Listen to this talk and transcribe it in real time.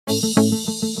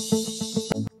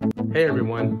Hey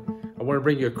everyone, I want to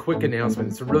bring you a quick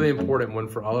announcement. It's a really important one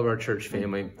for all of our church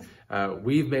family.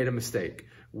 We've made a mistake.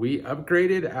 We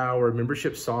upgraded our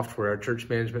membership software, our church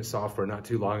management software, not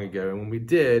too long ago. And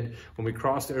when we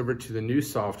crossed over to the new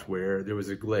software, there was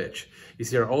a glitch. You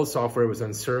see, our old software was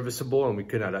unserviceable and we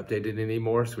could not update it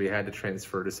anymore, so we had to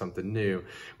transfer to something new.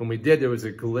 When we did, there was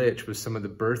a glitch with some of the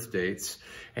birth dates.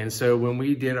 And so when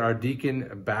we did our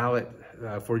Deacon ballot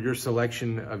for your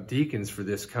selection of deacons for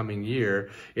this coming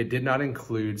year, it did not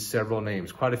include several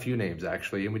names, quite a few names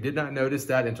actually. And we did not notice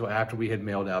that until after we had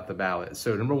mailed out the ballot.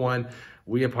 So number one,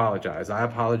 we apologize. I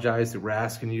apologize that we're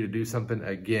asking you to do something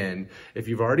again. If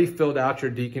you've already filled out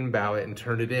your deacon ballot and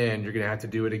turned it in, you're going to have to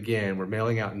do it again. We're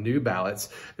mailing out new ballots.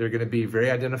 They're going to be very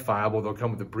identifiable. They'll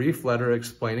come with a brief letter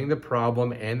explaining the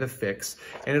problem and the fix,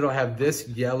 and it'll have this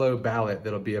yellow ballot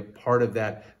that'll be a part of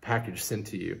that package sent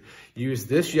to you. Use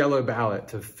this yellow ballot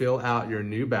to fill out your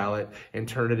new ballot and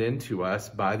turn it in to us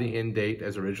by the end date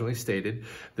as originally stated.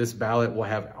 This ballot will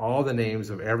have all the names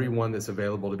of everyone that's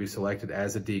available to be selected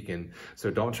as a deacon.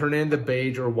 So don't turn in the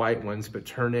beige or white ones, but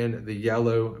turn in the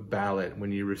yellow ballot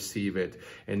when you receive it.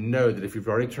 And know that if you've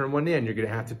already turned one in, you're going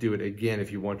to have to do it again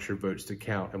if you want your votes to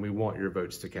count, and we want your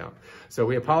votes to count. So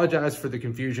we apologize for the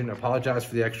confusion, apologize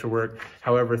for the extra work.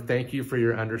 However, thank you for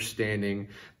your understanding.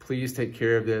 Please take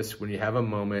care of this when you have a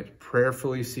moment,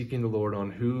 prayerfully seeking the Lord on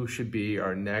who should be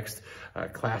our next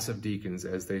class of deacons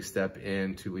as they step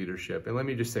into leadership. And let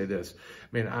me just say this,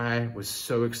 man, I was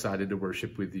so excited to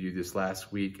worship with you this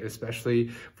last week, especially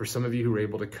for some of you who were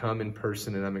able to come in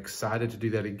person, and I'm excited to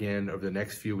do that again over the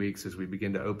next few weeks as we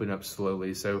begin to open up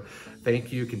slowly. So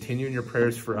thank you. Continue in your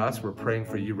prayers for us. We're praying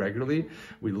for you regularly.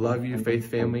 We love you, Faith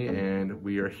family, and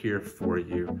we are here for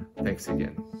you. Thanks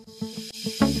again.